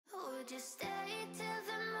Would you stay till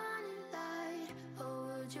the morning light,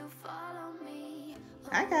 or would you follow me?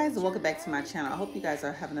 Hi guys, welcome back to my channel. I hope you guys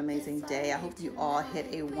are having an amazing day. I hope you all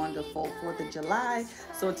had a wonderful 4th of July.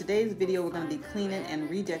 So in today's video, we're going to be cleaning and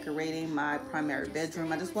redecorating my primary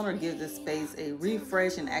bedroom. I just want to give this space a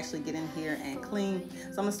refresh and actually get in here and clean. So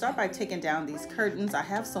I'm going to start by taking down these curtains. I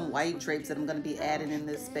have some white drapes that I'm going to be adding in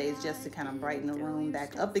this space just to kind of brighten the room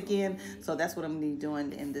back up again. So that's what I'm going to be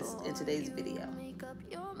doing in today's video. Make up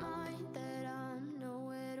your mind that I know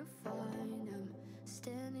where to find them,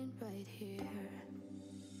 standing right here.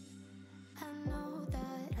 I know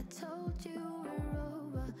that I told you we're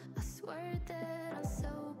over. I swear that I'm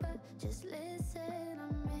sober. Just listen, I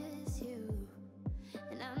miss you.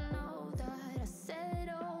 And I know that I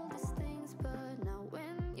said all these things, but now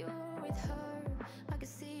when you're with her, I can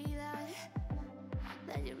see that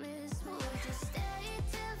you miss me. Would you stay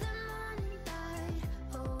till the morning light,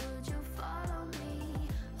 or would you follow me,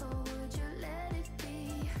 or would you let it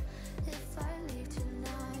be? If I leave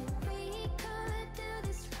tonight, we could do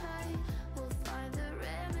this right. We'll find the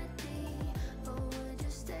remedy. Or would you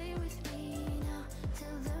stay with me now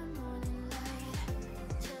till the morning light?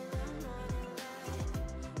 Till the morning light.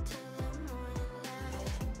 Till the morning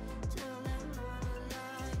light. Till the morning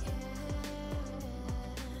light. Yeah.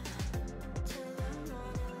 Till the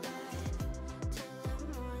morning light. Till the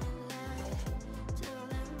morning light. Till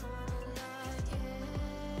the morning light. Yeah.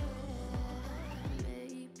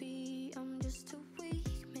 Maybe I'm just too weak.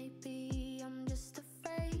 Maybe I'm just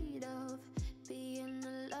afraid of being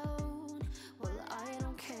alone. Well, I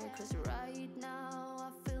don't care, 'cause right now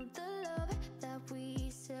I feel the love that we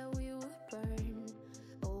said we would burn.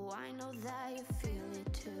 Oh, I know that you feel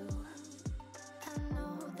it too. I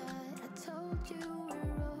know that I told you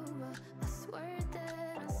we're over. I swear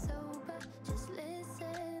that I'm sober. Just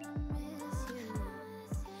listen, I miss you.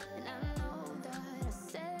 And I know that I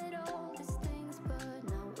said all these things, but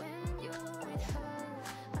now when you're with her,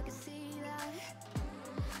 I can see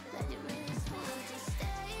that you miss me. Would you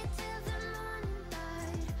stay till the morning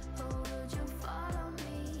light, or would you follow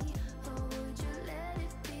me, or would you let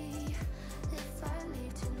it be? If I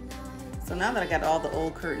leave tonight. So now that I got all the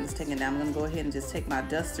old curtains taken down, I'm going to go ahead and just take my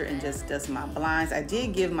duster and just dust my blinds. I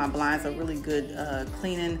did give my blinds a really good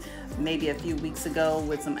cleaning maybe a few weeks ago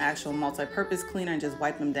with some actual multi-purpose cleaner and just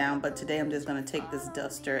wipe them down. But today I'm just going to take this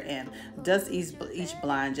duster and dust each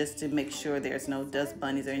blind just to make sure there's no dust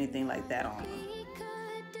bunnies or anything like that on them. We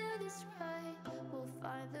could do this right. We'll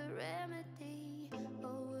find the remedy.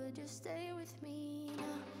 Or would you stay with me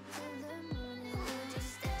now till the morning? Would you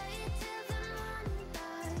stay till the morning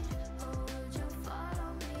light, or would you follow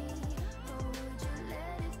me, or would you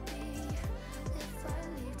let it be? If I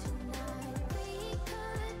leave tonight, we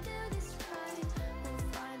could do this right. We'll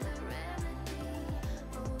find the remedy.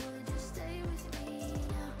 Or would you stay with me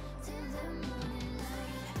now till the morning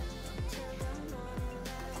light? Till the morning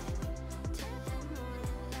light. Till the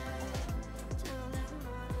morning light. Till the morning light.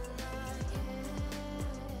 Yeah.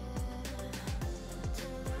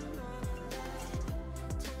 Till the morning light. Till the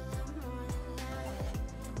morning light.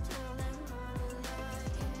 Till the morning light.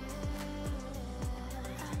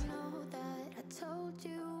 Yeah. I know that I told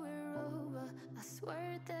you we're over. I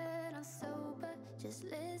swear that I'm sober. Just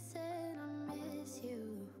listen, I miss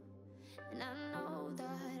you. And I know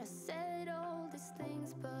that I said all these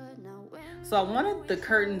things, but now when So I wanted the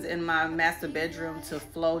curtains in my master bedroom to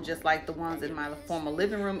flow just like the ones in my former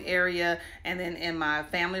living room area and then in my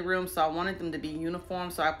family room. So I wanted them to be uniform.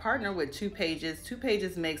 So I partnered with 2 Pages. 2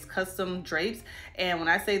 Pages makes custom drapes. And when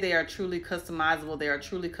I say they are truly customizable, they are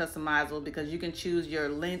truly customizable because you can choose your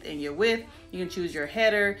length and your width. You can choose your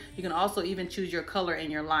header. You can also even choose your color and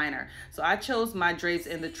your liner. So I chose my drapes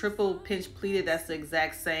in the triple pinch pleated. That's the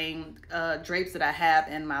exact same drapes that I have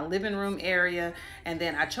in my living room area. And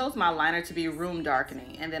then I chose my liner to be room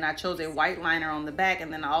darkening, and then I chose a white liner on the back,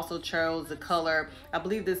 and then I also chose the color, I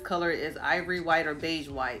believe this color is ivory white or beige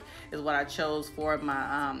white is what I chose for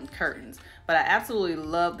my curtains. But I absolutely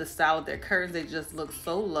love the style of their curtains. They just look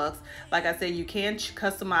so luxe. Like I said, you can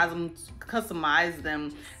customize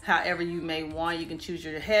them however you may want. You can choose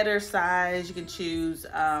your header size, you can choose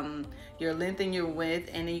your length and your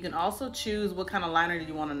width, and then you can also choose what kind of liner do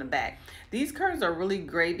you want on the back. These curtains are really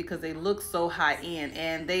great because they look so high end,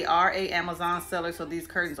 and they are a Amazon seller, so these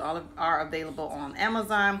curtains all are available on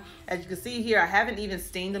Amazon. As you can see here, I haven't even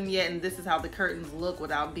steamed them yet, and this is how the curtains look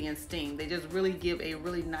without being steamed. They just really give a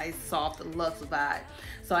really nice soft luxe vibe.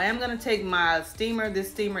 So I am going to take my steamer.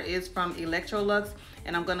 This steamer is from Electrolux,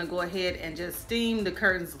 and I'm going to go ahead and just steam the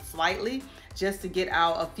curtains slightly just to get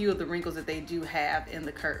out a few of the wrinkles that they do have in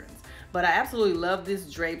the curtains. But I absolutely love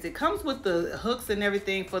this drapes. It comes with the hooks and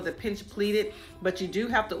everything for the pinch pleated, but you do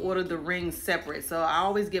have to order the rings separate. So I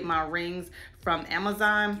always get my rings from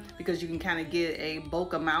Amazon because you can kind of get a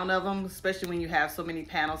bulk amount of them, especially when you have so many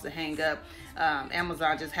panels to hang up.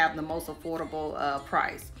 Amazon just have the most affordable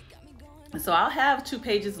price. So I'll have 2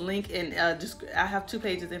 pages link in I have 2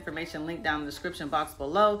 pages information linked down in the description box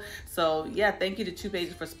below. So yeah, thank you to 2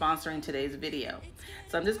 pages for sponsoring today's video.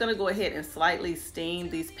 So I'm just gonna go ahead and slightly steam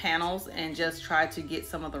these panels and just try to get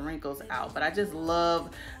some of the wrinkles out. But I just love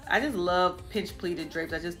pinch pleated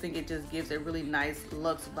drapes. I just think it just gives a really nice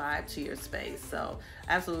luxe vibe to your space. So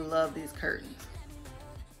I absolutely love these curtains.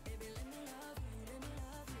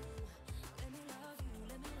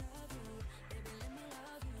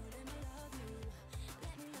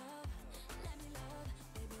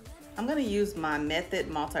 I'm going to use my Method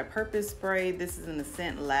multi-purpose spray. This is in the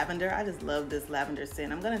scent lavender. I just love this lavender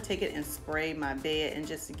scent. I'm going to take it and spray my bed and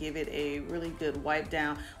just to give it a really good wipe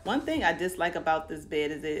down. One thing I dislike about this bed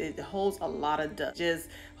is it holds a lot of dust. Just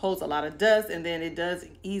holds a lot of dust, and then it does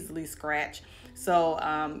easily scratch. So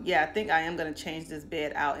yeah, I think I am going to change this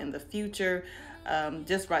bed out in the future.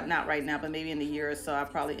 Not right now, but maybe in a year or so, I'll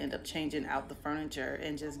probably end up changing out the furniture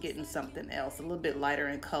and just getting something else a little bit lighter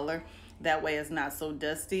in color. That way it's not so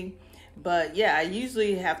dusty. But yeah, I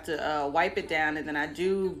usually have to wipe it down, and then I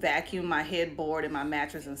do vacuum my headboard and my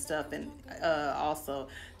mattress and stuff, and also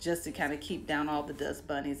just to kind of keep down all the dust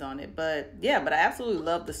bunnies on it. But yeah, but I absolutely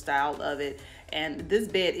love the style of it. And this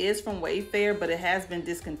bed is from Wayfair, but it has been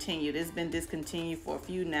discontinued. It's been discontinued for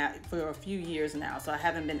a few years now, so I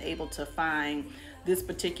haven't been able to find this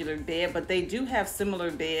particular bed. But they do have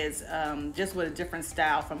similar beds, just with a different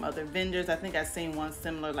style from other vendors. I think I've seen one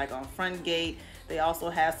similar like on Front Gate. They also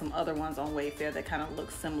have some other ones on Wayfair that kind of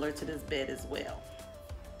look similar to this bed as well.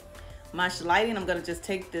 My lighting, I'm gonna just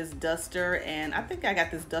take this duster, and I think I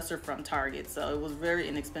got this duster from Target, so it was very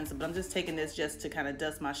inexpensive, but I'm just taking this just to kind of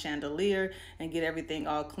dust my chandelier and get everything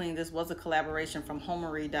all clean. This was a collaboration from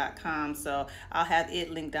homery.com, so I'll have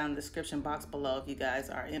it linked down in the description box below if you guys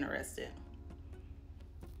are interested.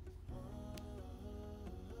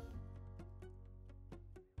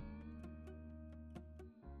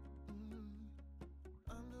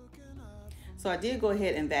 So I did go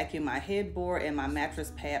ahead and vacuum my headboard and my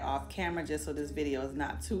mattress pad off camera just so this video is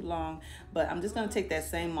not too long. But I'm just going to take that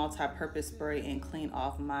same multi-purpose spray and clean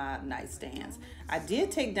off my nightstands. I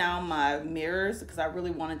did take down my mirrors because I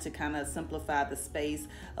really wanted to kind of simplify the space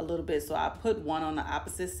a little bit. So I put one on the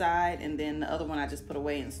opposite side, and then the other one I just put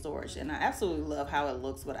away in storage. And I absolutely love how it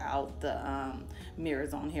looks without the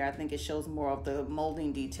mirrors on here. I think it shows more of the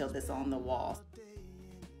molding detail that's on the wall.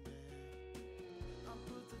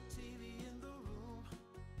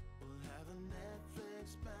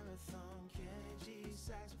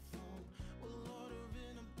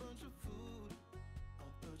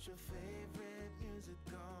 Your favorite music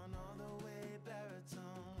on all the way baritone.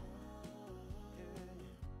 Yeah.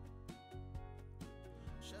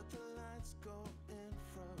 Shut the lights, go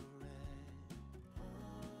infrared.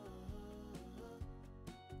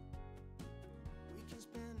 We can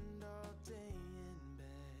spend all day in bed.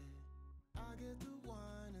 I get the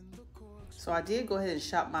wine and the corks. So I did go ahead and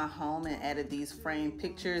shop my home and added these framed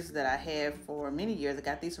pictures that I had for many years. I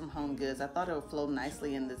got these from Home Goods. I thought it would flow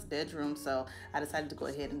nicely in this bedroom, so I decided to go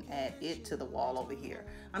ahead and add it to the wall over here.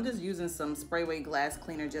 I'm just using some Sprayway glass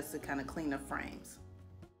cleaner just to kind of clean the frames.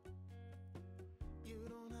 You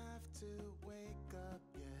don't have to wake up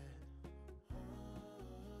yet.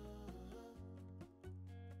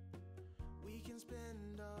 We can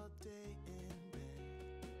spend all day in bed.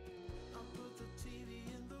 I'll put the TV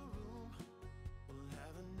in the room. We'll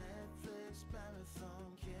have a Netflix marathon.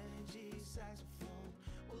 Kenny G saxophone.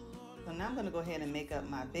 So now I'm going to go ahead and make up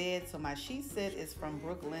my bed. So my sheet set is from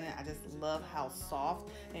Brooklyn. I just love how soft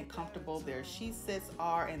and comfortable their sheet sets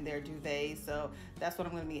are and their duvets. So that's what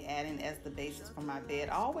I'm going to be adding as the basis for my bed.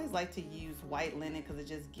 I always like to use white linen because it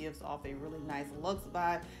just gives off a really nice luxe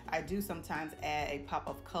vibe. I do sometimes add a pop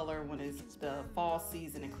of color when it's the fall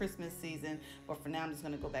season and Christmas season, but for now I'm just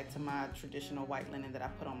going to go back to my traditional white linen that I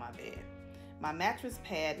put on my bed. My mattress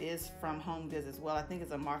pad is from Home Goods as well. I think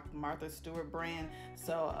it's a Martha Stewart brand.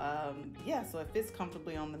 So yeah, so it fits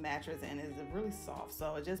comfortably on the mattress and is really soft.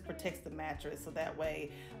 So it just protects the mattress, so that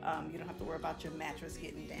way you don't have to worry about your mattress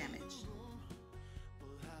getting damaged.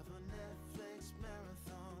 We'll have a Netflix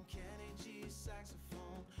marathon. Kenny G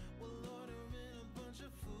saxophone. We'll order in a bunch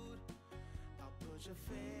of food. I'll put your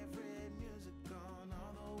favorite music on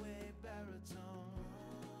all the way baritone.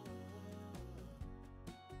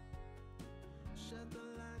 Shut the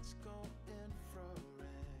lights, go infrared.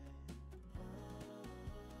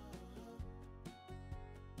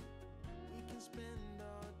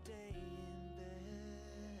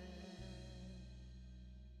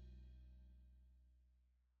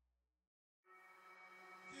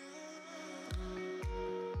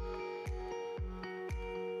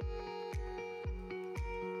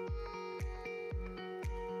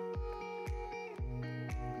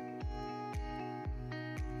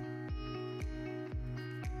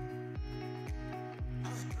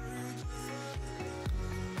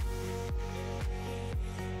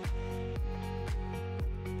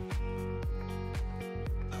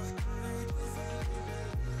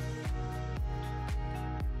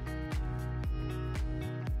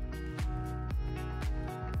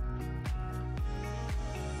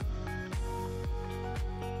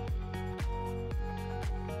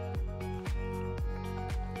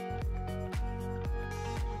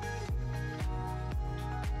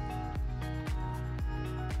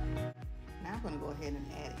 ahead and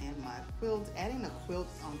add in my quilt. Adding a quilt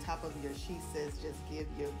on top of your she says just give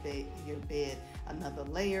your bed another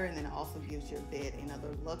layer, and then it also gives your bed another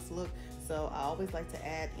luxe look. So I always like to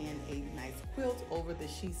add in a nice quilt over the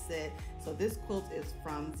she set. So this quilt is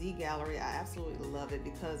from Z Gallery. I absolutely love it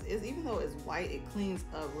because even though it's white, it cleans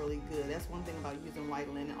up really good. That's one thing about using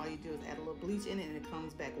white linen. All you do is add a little bleach in it and it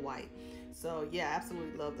comes back white. So yeah, I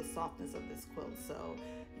absolutely love the softness of this quilt. So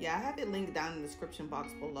yeah, I have it linked down in the description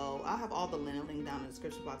box below. I'll have all the linen linked down in the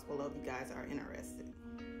description box below if you guys are interested.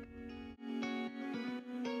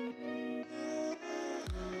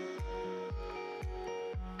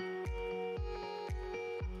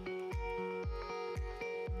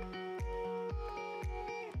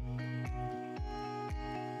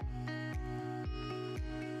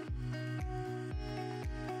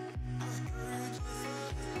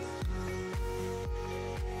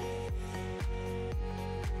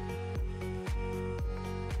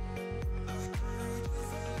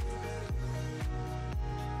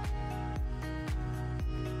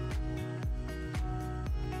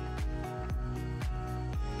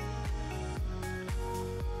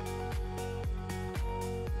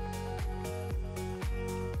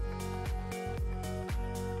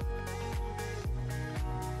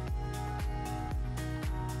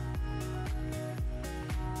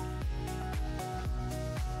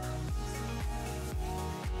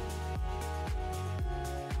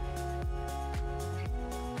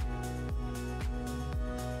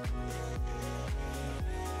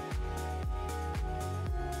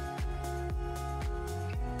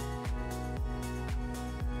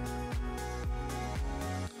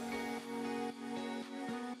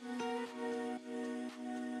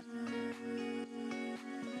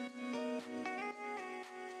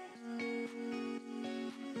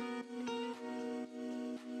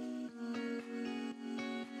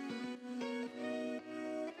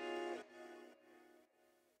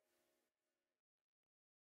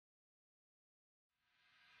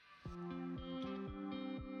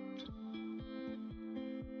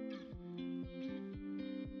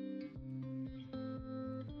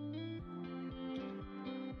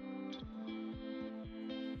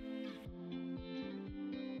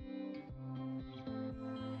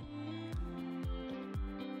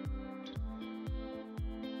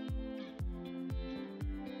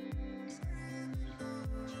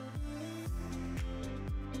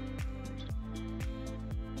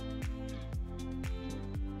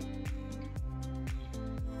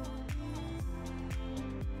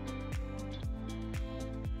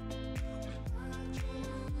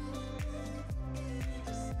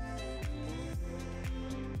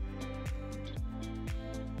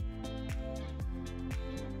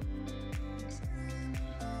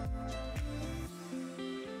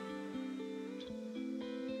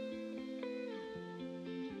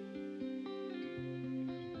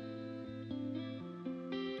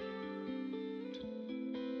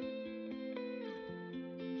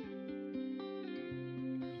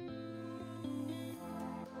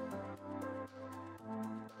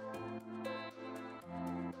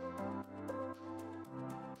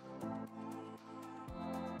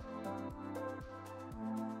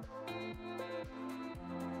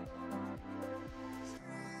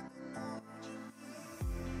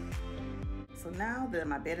 So now that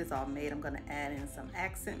my bed is all made, I'm gonna add in some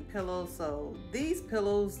accent pillows. So these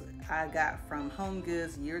pillows I got from Home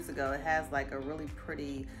Goods years ago. It has like a really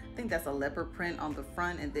pretty, I think that's a leopard print on the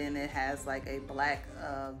front, and then it has like a black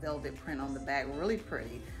velvet print on the back, really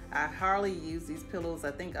pretty. I hardly use these pillows.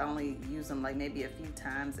 I think I only use them like maybe a few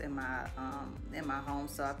times in my home.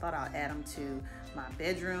 So I thought I'll add them to my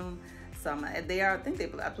bedroom. So I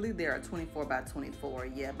believe they are 24 by 24.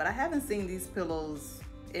 Yeah, but I haven't seen these pillows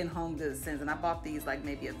in Home Goods since, and I bought these like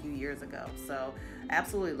maybe a few years ago. So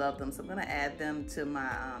absolutely love them. So I'm gonna add them to my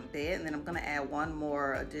bed, and then I'm gonna add one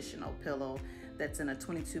more additional pillow that's in a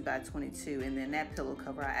 22 by 22, and then that pillow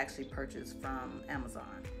cover I actually purchased from Amazon.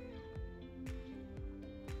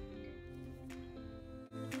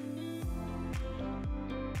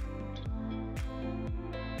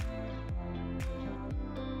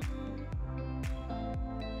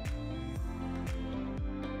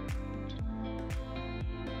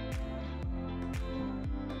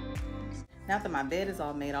 Now that my bed is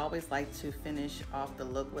all made, I always like to finish off the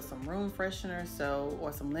look with some room freshener,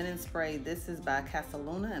 or some linen spray. This is by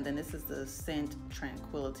Casaluna, and then this is the scent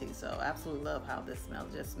Tranquility. So I absolutely love how this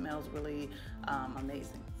smells. It just smells really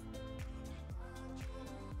amazing.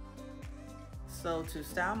 So to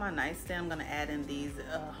style my nightstand, I'm gonna add in these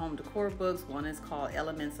home decor books. One is called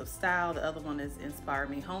Elements of Style. The other one is Inspire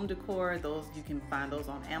Me Home Decor. You can find those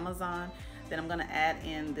on Amazon. Then I'm gonna add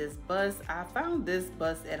in this bust. I found this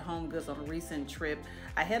bust at Home Goods on a recent trip.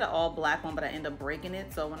 I had an all black one, but I ended up breaking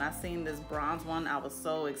it. So when I seen this bronze one, I was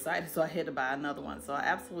so excited. So I had to buy another one. So I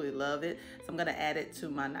absolutely love it. So I'm gonna add it to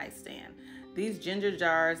my nightstand. These ginger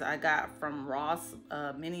jars I got from Ross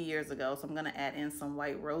many years ago. So I'm gonna add in some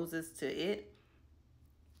white roses to it.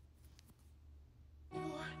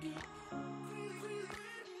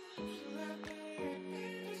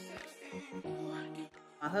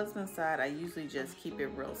 My husband's side, I usually just keep it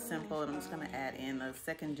real simple, and I'm just gonna add in a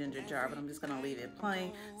second ginger jar, but I'm just gonna leave it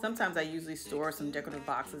plain. Sometimes I usually store some decorative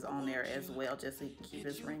boxes on there as well, just to keep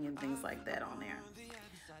his ring and things like that on there.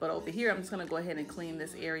 But over here, I'm just gonna go ahead and clean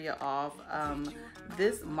this area off.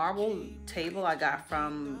 This marble table I got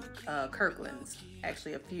from Kirkland's.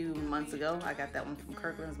 Actually, a few months ago, I got that one from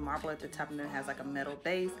Kirkland's. Marble at the top, and then it has like a metal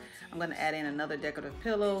base. I'm gonna add in another decorative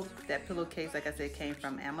pillow. That pillowcase, like I said, came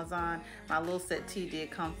from Amazon. My little settee did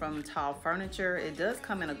come from Tall Furniture. It does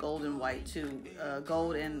come in a gold and white too,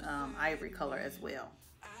 gold and ivory color as well.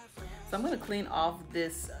 So I'm going to clean off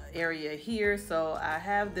this area here. So I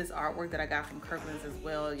have this artwork that I got from Kirkland's as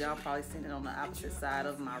well. Y'all probably seen it on the opposite side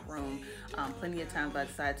of my room plenty of times, but I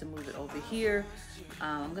decided to move it over here.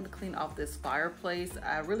 I'm going to clean off this fireplace.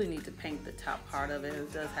 I really need to paint the top part of it.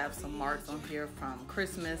 It does have some marks on here from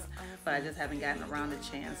Christmas, but I just haven't gotten around the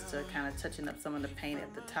chance to kind of touching up some of the paint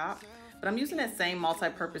at the top. But I'm using that same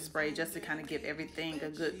multi-purpose spray just to kind of give everything a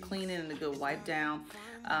good cleaning and a good wipe down.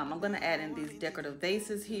 I'm going to add in these decorative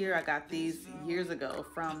vases here. I got these years ago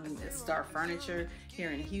from Star Furniture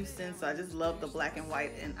here in Houston. So I just love the black and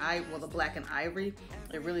white and the black and ivory.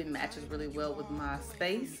 It really matches really well with my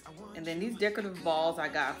space. And then these decorative balls I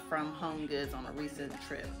got from Home Goods on a recent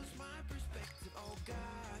trip.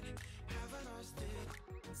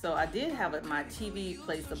 So I did have my TV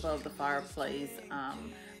placed above the fireplace,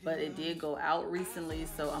 but it did go out recently,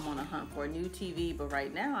 so I'm on a hunt for a new TV. But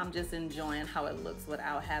right now I'm just enjoying how it looks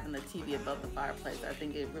without having the TV above the fireplace. I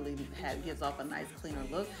think it really gives off a nice cleaner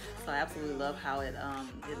look, so I absolutely love how it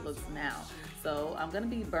looks now. So I'm gonna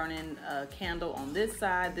be burning a candle on this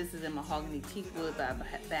side. This is in mahogany teak wood by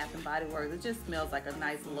Bath and Body Works. It just smells like a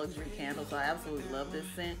nice luxury candle, so I absolutely love this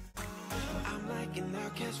scent. I'm like an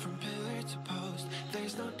outcast from pillar to post.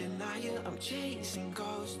 There's no denying I'm chasing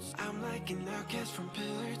ghosts. I'm like an outcast from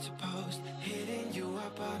pillar to post. Hitting you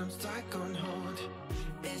up, but I'm stuck on hold.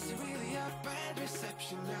 Is it really a bad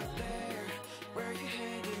reception out there? Where are you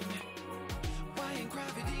heading? Why ain't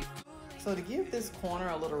gravity? So to give this corner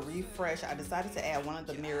a little refresh, I decided to add one of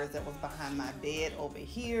the mirrors that was behind my bed over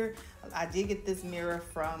here. I did get this mirror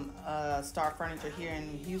from Star Furniture here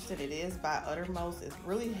in Houston. It is by Uttermost. It's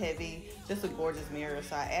really heavy, just a gorgeous mirror.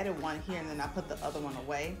 So I added one here and then I put the other one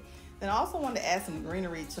away. Then I also wanted to add some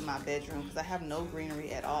greenery to my bedroom because I have no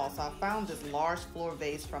greenery at all. So I found this large floor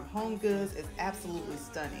vase from Home Goods. It's absolutely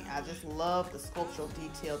stunning. I just love the sculptural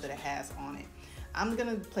detail that it has on it. I'm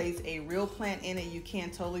gonna place a real plant in it. You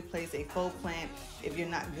can totally place a faux plant if you're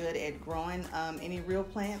not good at growing any real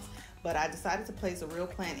plants. But I decided to place a real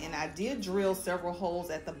plant in. I did drill several holes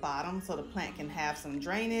at the bottom so the plant can have some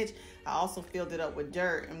drainage. I also filled it up with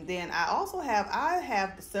dirt. And then I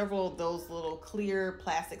have several of those little clear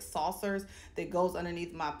plastic saucers that goes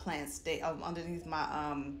underneath my underneath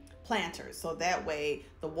my planters. So that way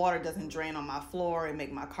the water doesn't drain on my floor and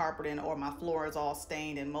make my carpet or my floor is all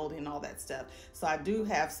stained and moldy and all that stuff. So I do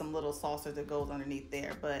have some little saucers that goes underneath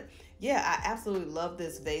there. But yeah, I absolutely love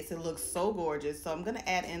this vase. It looks so gorgeous. So I'm gonna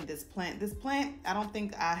add in this plant. This plant, I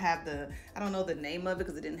don't know the name of it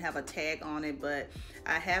because it didn't have a tag on it, but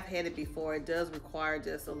I have had it before. It does require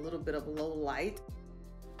just a little bit of low light.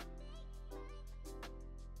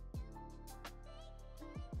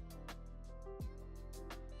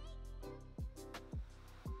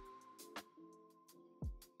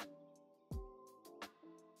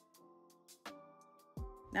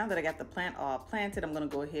 Now that I got the plant all planted, I'm gonna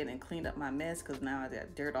go ahead and clean up my mess because now I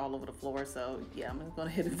got dirt all over the floor. So yeah, I'm gonna go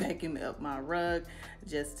ahead and vacuum up my rug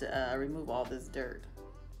just to remove all this dirt.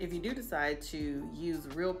 If you do decide to use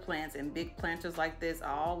real plants and big planters like this,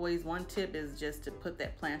 one tip is just to put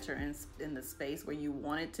that planter in the space where you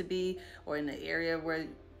want it to be, or in the area where,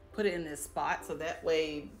 put it in this spot, so that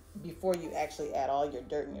way before you actually add all your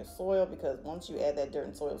dirt and your soil, because once you add that dirt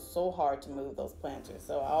and soil, it's so hard to move those planters.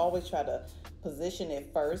 So I always try to position it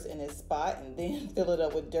first in this spot and then fill it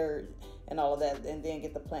up with dirt and all of that, and then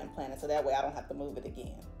get the plant planted, so that way I don't have to move it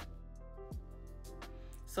again.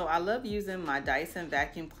 So I love using my Dyson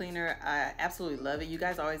vacuum cleaner. I absolutely love it. You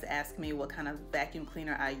guys always ask me what kind of vacuum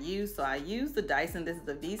cleaner I use. So I use the Dyson. This is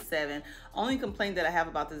the V7. Only complaint that I have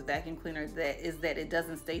about this vacuum cleaner is that it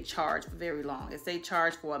doesn't stay charged for very long. It stays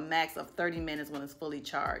charged for a max of 30 minutes when it's fully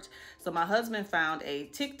charged. So my husband found a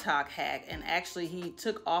TikTok hack, and actually he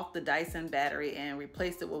took off the Dyson battery and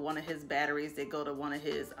replaced it with one of his batteries that go to one of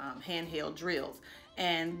his handheld drills.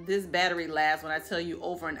 And this battery lasts, when I tell you,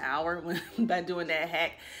 over an hour. By doing that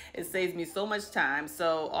hack, it saves me so much time.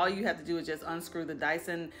 So all you have to do is just unscrew the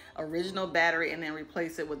Dyson original battery and then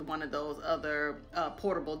replace it with one of those other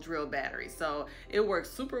portable drill batteries. So it works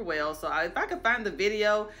super well. So if I can find the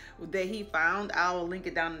video that he found, I'll link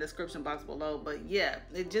it down in the description box below. But yeah,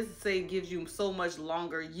 it just gives you so much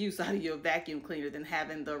longer use out of your vacuum cleaner than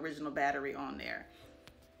having the original battery on there.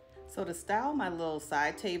 So to style my little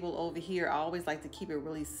side table over here, I always like to keep it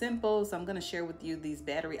really simple. So I'm going to share with you these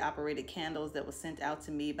battery operated candles that was sent out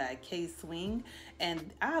to me by Pkwy.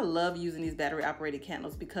 And I love using these battery operated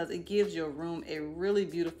candles because it gives your room a really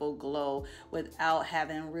beautiful glow without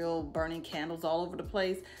having real burning candles all over the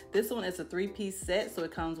place. This one is a 3-piece set, so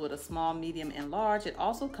it comes with a small, medium, and large. It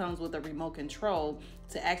also comes with a remote control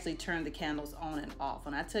to actually turn the candles on and off.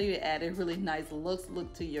 And I tell you, it added really nice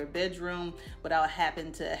look to your bedroom without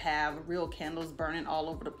having to have real candles burning all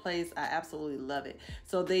over the place. I absolutely love it.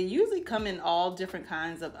 So they usually come in all different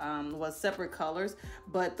kinds of separate colors,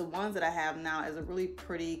 but the ones that I have now is a really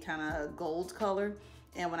pretty kind of gold color.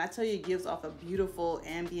 And when I tell you it gives off a beautiful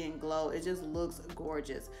ambient glow, it just looks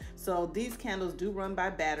gorgeous. So these candles do run by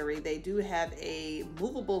battery. They do have a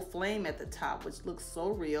movable flame at the top, which looks so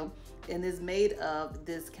real, and is made of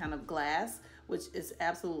this kind of glass, which is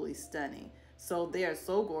absolutely stunning. So they are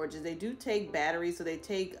so gorgeous. They do take batteries, so they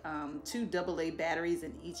take 2 AA batteries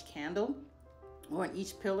in each candle or in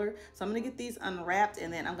each pillar. So I'm gonna get these unwrapped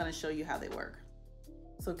and then I'm gonna show you how they work.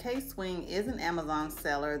 So Pkwy is an Amazon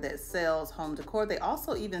seller that sells home decor. They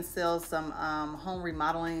also even sell some home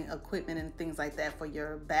remodeling equipment and things like that for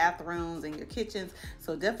your bathrooms and your kitchens.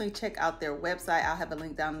 So definitely check out their website. I'll have a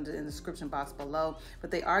link down in the description box below.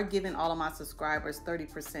 But they are giving all of my subscribers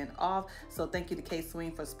 30% off. So thank you to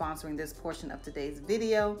Pkwy for sponsoring this portion of today's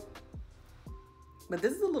video. But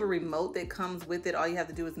this is a little remote that comes with it. All you have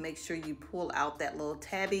to do is make sure you pull out that little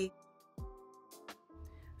tabby.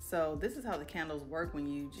 So this is how the candles work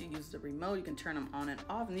when you use the remote. You can turn them on and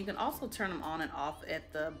off, and you can also turn them on and off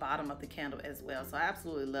at the bottom of the candle as well. So I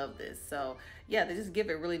absolutely love this. So yeah, they just give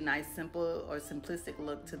a really nice, simple or simplistic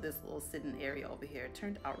look to this little sitting area over here. It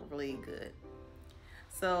turned out really good.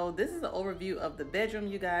 So this is an overview of the bedroom,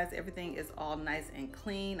 you guys. Everything is all nice and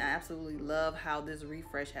clean. I absolutely love how this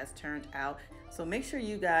refresh has turned out. So make sure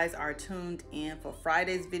you guys are tuned in for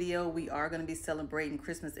Friday's video. We are going to be celebrating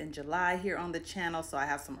Christmas in July here on the channel. So I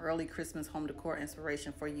have some early Christmas home decor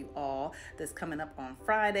inspiration for you all that's coming up on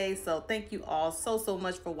Friday. So thank you all so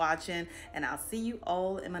much for watching, and I'll see you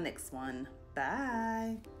all in my next one.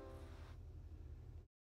 Bye.